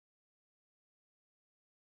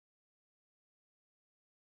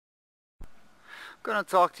I'm going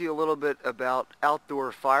to talk to you a little bit about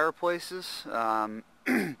outdoor fireplaces.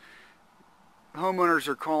 Homeowners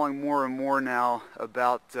are calling more and more now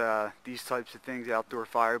about these types of things, outdoor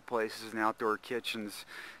fireplaces and outdoor kitchens,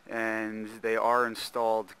 and they are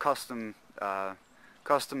installed custom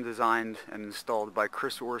designed and installed by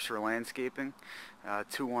Chris Orser Landscaping,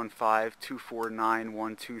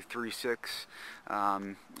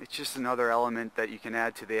 215-249-1236. It's just another element that you can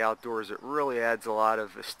add to the outdoors. It really adds a lot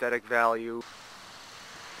of aesthetic value.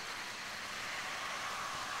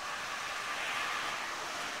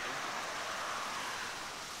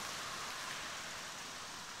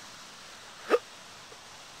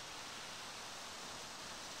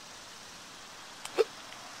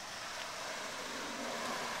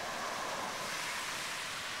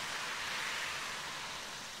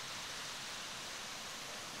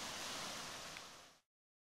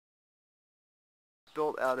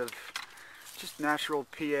 Built out of just natural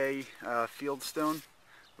PA fieldstone,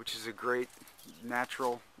 which is a great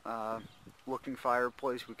natural looking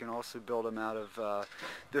fireplace. We can also build them out of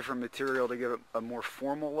different material to give it a more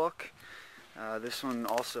formal look. This one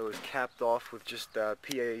also is capped off with just PA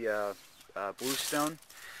bluestone.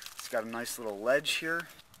 It's got a nice little ledge here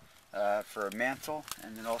for a mantle,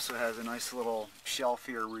 and it also has a nice little shelf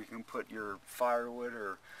here where you can put your firewood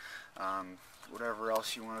or whatever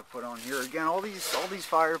else you want to put on here. Again, all these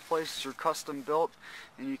fireplaces are custom built,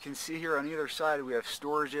 and you can see here on either side we have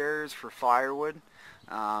storage areas for firewood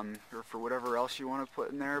or for whatever else you want to put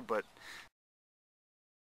in there. But